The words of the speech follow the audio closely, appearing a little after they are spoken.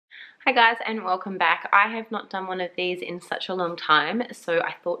Hi guys and welcome back. I have not done one of these in such a long time, so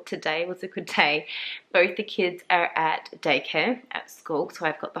I thought today was a good day. Both the kids are at daycare at school, so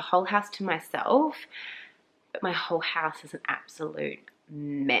I've got the whole house to myself, but my whole house is an absolute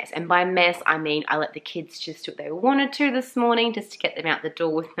mess. And by mess, I mean I let the kids just do what they wanted to this morning just to get them out the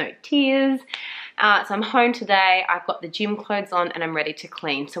door with no tears. So I'm home today, I've got the gym clothes on and I'm ready to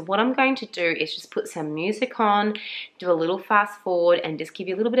clean. So what I'm going to do is just put some music on, do a little fast forward and just give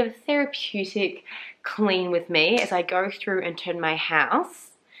you a little bit of a therapeutic clean with me as I go through and turn my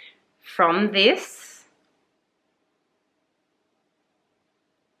house from this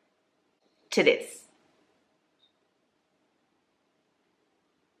to this.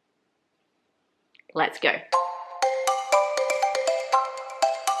 Let's go.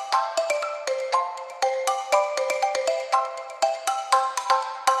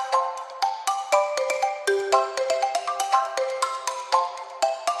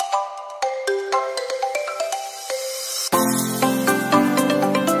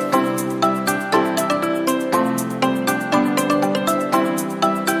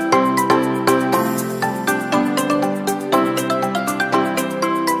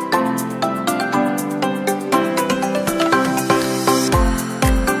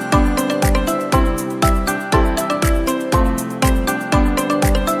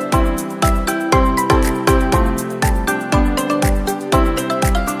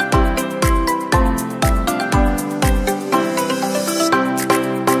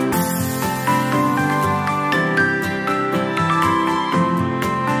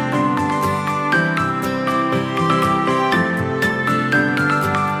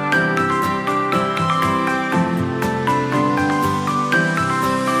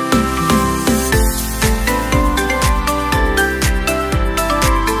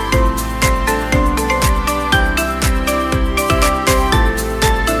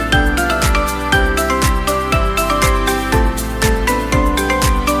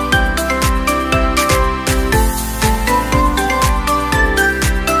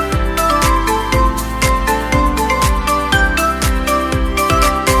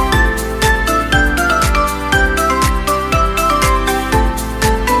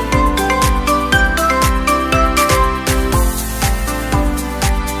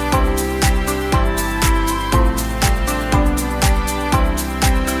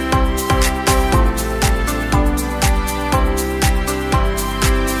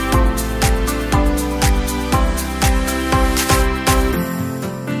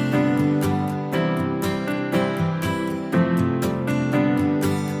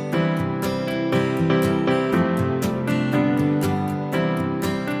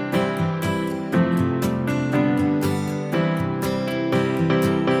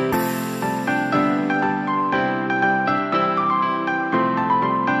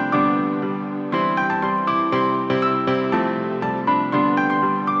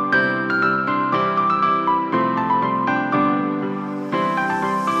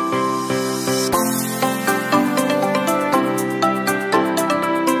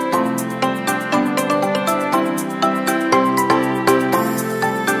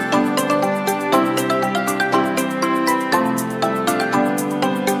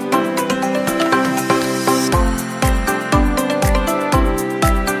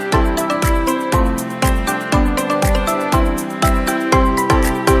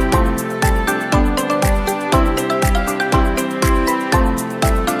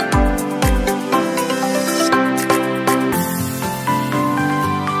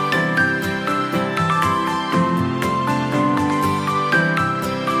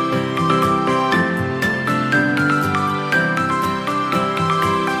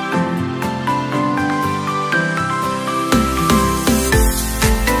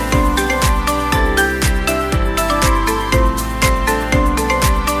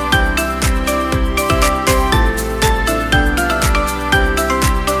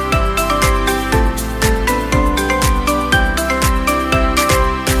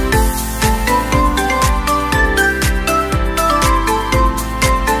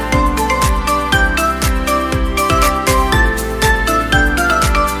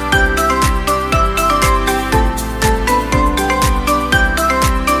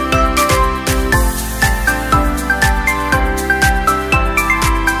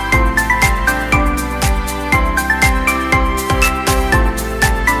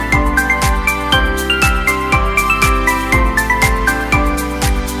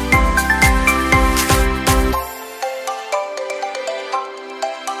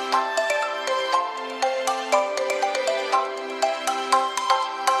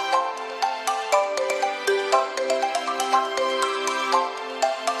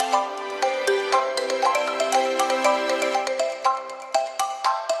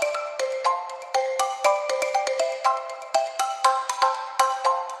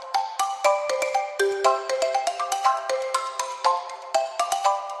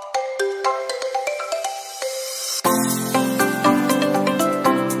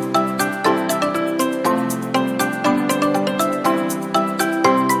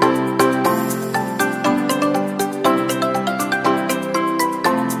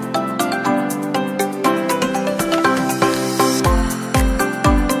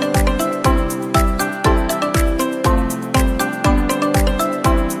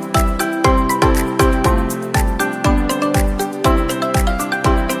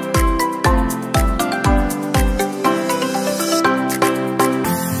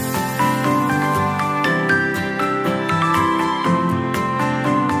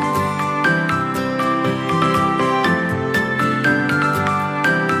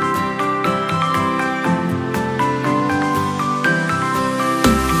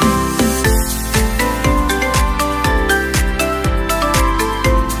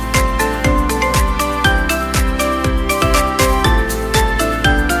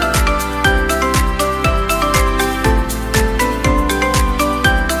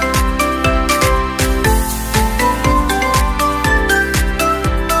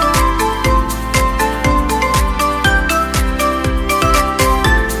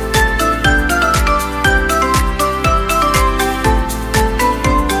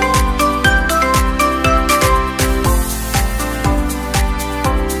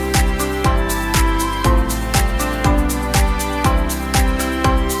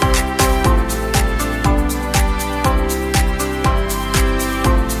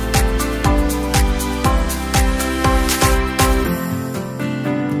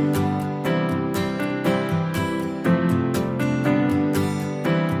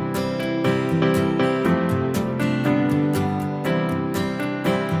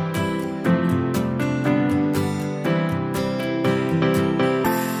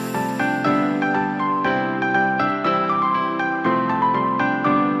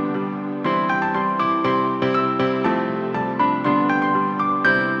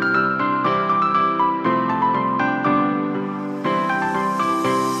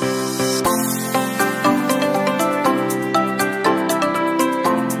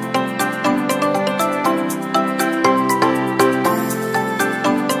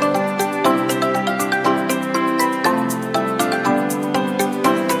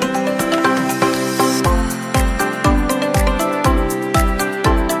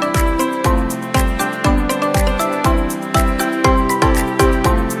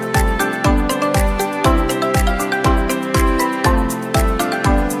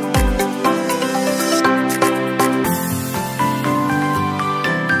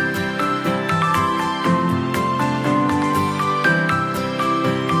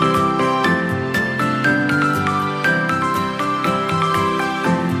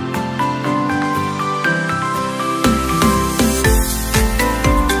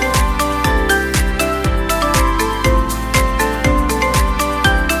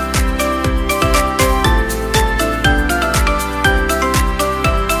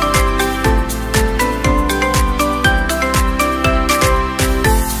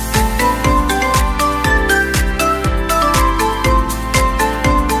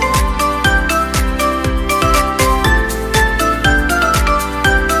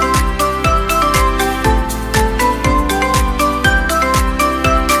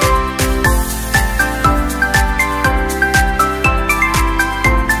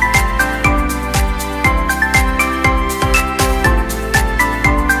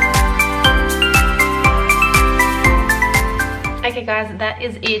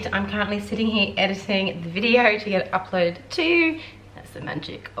 that is it. I'm currently sitting here editing the video to get it uploaded to. That's the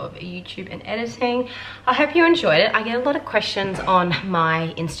magic of YouTube and editing. I hope you enjoyed it. I get a lot of questions on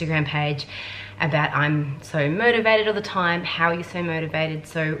my Instagram page about I'm so motivated all the time. How are you so motivated?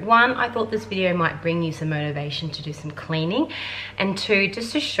 So one, I thought this video might bring you some motivation to do some cleaning, and two,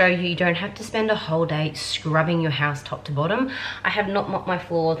 just to show you you don't have to spend a whole day scrubbing your house top to bottom. I have not mopped my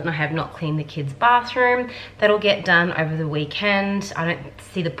floors and I have not cleaned the kids' bathroom. That'll get done over the weekend. I don't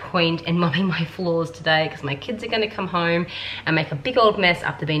see the point in mopping my floors today because my kids are going to come home and make a big old mess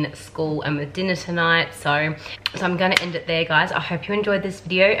after being at school and with dinner tonight. So I'm going to end it there, guys. I hope you enjoyed this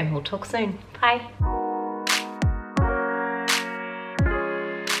video and we'll talk soon. Bye.